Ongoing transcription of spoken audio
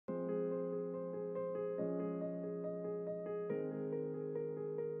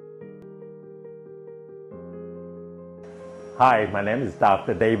Hi, my name is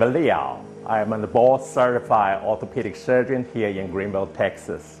Dr. David Liao. I am a board-certified orthopedic surgeon here in Greenville,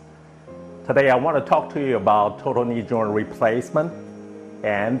 Texas. Today I want to talk to you about total knee joint replacement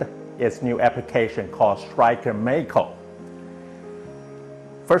and its new application called Stryker Mako.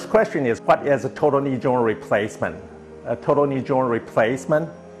 First question is, what is a total knee joint replacement? A total knee joint replacement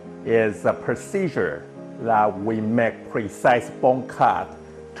is a procedure that we make precise bone cut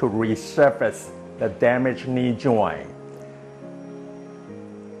to resurface the damaged knee joint.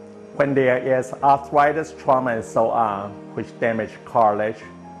 When there is arthritis, trauma, and so on, which damage cartilage,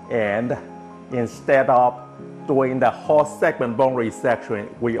 and instead of doing the whole segment bone resection,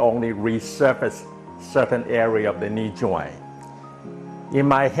 we only resurface certain area of the knee joint. In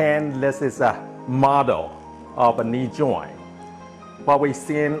my hand, this is a model of a knee joint. What we've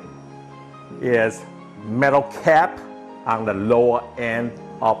seen is metal cap on the lower end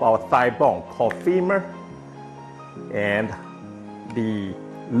of our thigh bone called femur, and the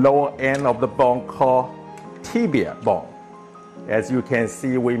lower end of the bone called tibia bone. As you can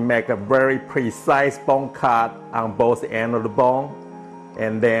see, we make a very precise bone cut on both ends of the bone,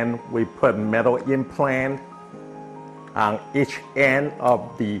 and then we put metal implant on each end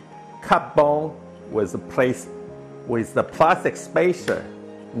of the cut bone with the plastic spacer.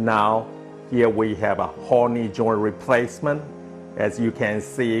 Now here we have a whole knee joint replacement. As you can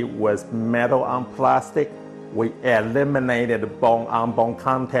see, with metal on plastic, we eliminated the bone-on-bone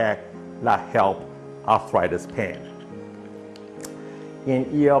contact that helped arthritis pain. In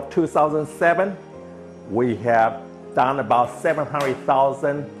year of 2007, we have done about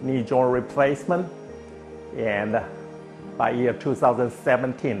 700,000 knee joint replacement, and by year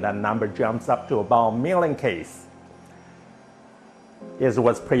 2017, that number jumps up to about 1 million cases. It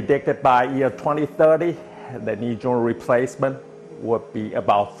was predicted by year 2030, the knee joint replacement would be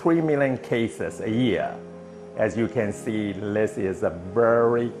about 3 million cases a year. As you can see, this is a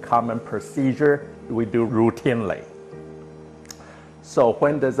very common procedure we do routinely. So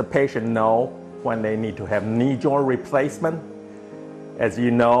when does the patient know when they need to have knee joint replacement? As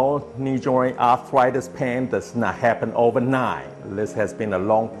you know, knee joint arthritis pain does not happen overnight. This has been a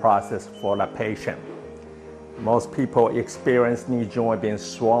long process for the patient. Most people experience knee joint being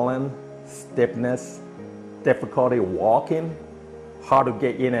swollen, stiffness, difficulty walking, hard to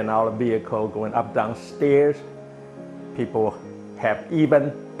get in and out of the vehicle, going up, down stairs. People have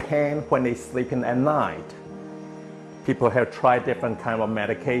even pain when they're sleeping at night. People have tried different kinds of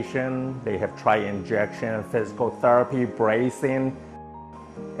medication. They have tried injection, physical therapy, bracing,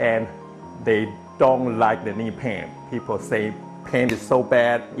 and they don't like the knee pain. People say pain is so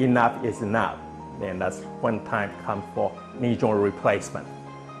bad, enough is enough. And that's when time comes for knee joint replacement.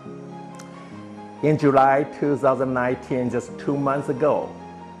 In July 2019, just 2 months ago,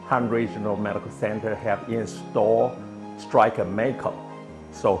 Han Regional Medical Center have installed Stryker Mako.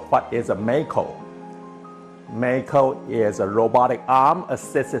 So what is a Mako? Mako is a robotic arm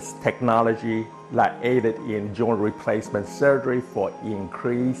assisted technology that aided in joint replacement surgery for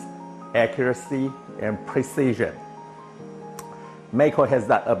increased accuracy and precision. Mako has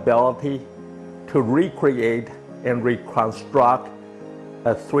that ability to recreate and reconstruct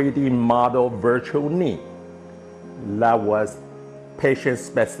a 3D model virtual knee that was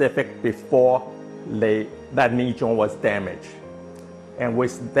patient-specific before that knee joint was damaged. And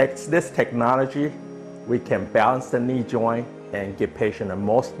with this technology, we can balance the knee joint and give patient the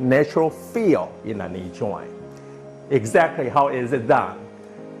most natural feel in the knee joint. Exactly how is it done?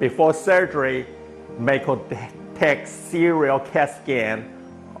 Before surgery, Mako takes serial CAT scan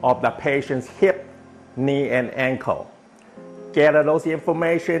of the patient's hip, knee, and ankle. Gather those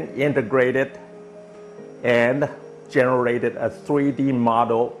information, integrated, and generated a 3D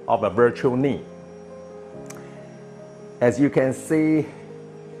model of a virtual knee. As you can see,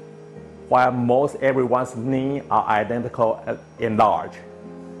 while most everyone's knee are identical in large,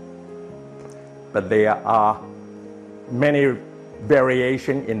 but there are many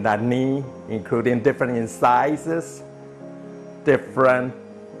variations in that knee, including different in sizes, different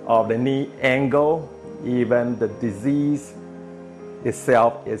of the knee angle, even the disease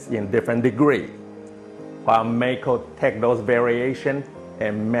itself is in different degree. While Mako takes those variations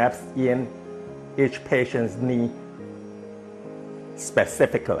and maps in each patient's knee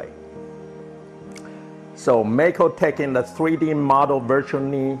specifically. So Mako taking the 3D model virtual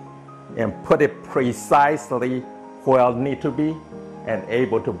knee and put it precisely where it needs to be and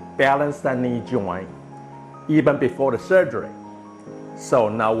able to balance the knee joint even before the surgery. So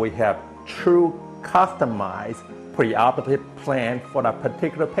now we have true customized pre-operative plan for that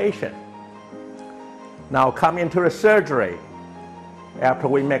particular patient. Now come into the surgery. After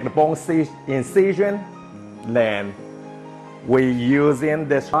we make the bone incision, then We using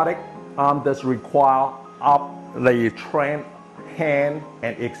this Robotic-Arm that require the trained hand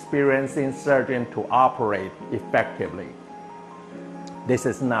and experiencing surgeon to operate effectively. This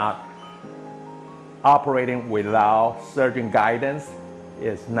is not operating without surgeon guidance.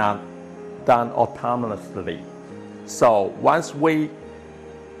 It's not done autonomously. So once we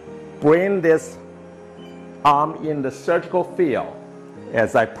bring this arm in the surgical field,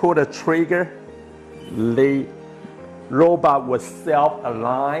 as I pull the trigger, the robot will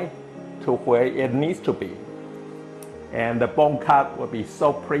self-align to where it needs to be. And the bone cut will be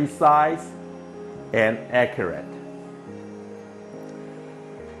so precise and accurate.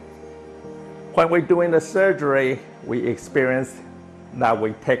 When we're doing the surgery, we experience that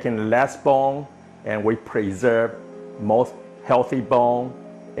we're taking less bone and we preserve most healthy bone,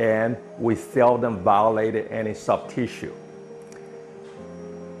 and we seldom violate any soft tissue.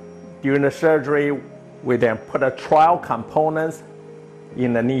 During the surgery, we then put a trial components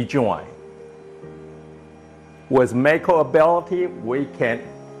in the knee joint. With Mako ability, we can,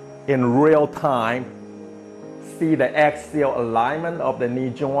 in real time, see the axial alignment of the knee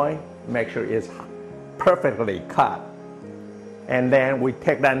joint, make sure it's perfectly cut. And then we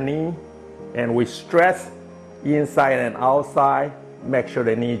take that knee and we stress inside and outside, make sure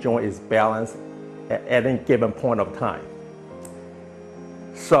the knee joint is balanced at any given point of time.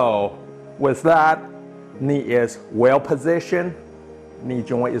 So with that, knee is well positioned, knee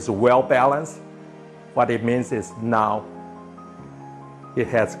joint is well balanced. What it means is now it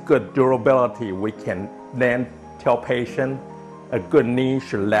has good durability. We can then tell patient a good knee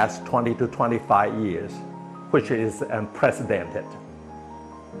should last 20 to 25 years, which is unprecedented.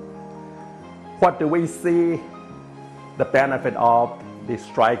 What do we see the benefit of the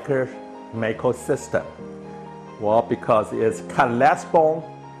Stryker Mako system? Well, because it's cut less bone,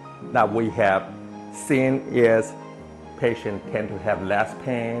 that we have seen is patients tend to have less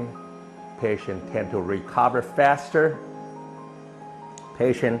pain, patients tend to recover faster,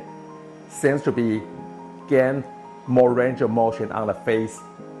 patient seems to be gain more range of motion on the face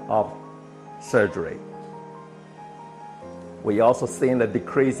of surgery. We also seen the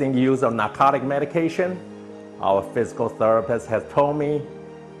decreasing use of narcotic medication. Our physical therapist has told me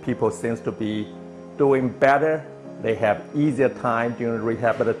people seems to be doing better. They have easier time during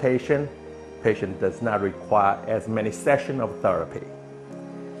rehabilitation. Patient does not require as many sessions of therapy.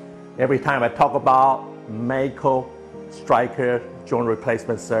 Every time I talk about Mako Stryker joint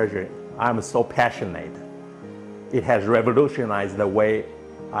replacement surgery, I'm so passionate. It has revolutionized the way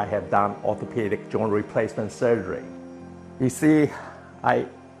I have done orthopedic joint replacement surgery. You see, I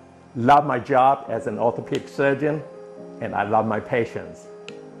love my job as an orthopedic surgeon, and I love my patients.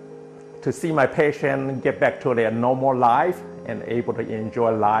 To see my patient get back to their normal life and able to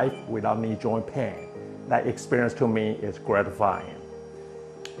enjoy life without knee joint pain, that experience to me is gratifying.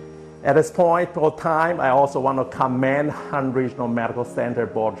 At this point of time, I also want to commend Hunt Regional Medical Center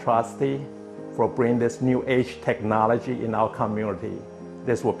Board Trustee for bringing this new age technology in our community.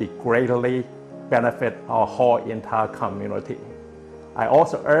 This will be greatly benefit our whole entire community. I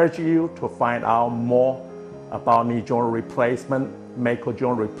also urge you to find out more about knee joint replacement, Mako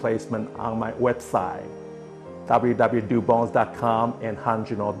joint replacement on my website, www.dobones.com and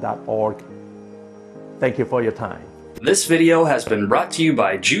huntjournal.org. Thank you for your time. This video has been brought to you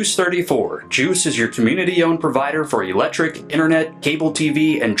by Juice 34. Juice is your community-owned provider for electric, internet, cable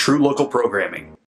TV, and true local programming.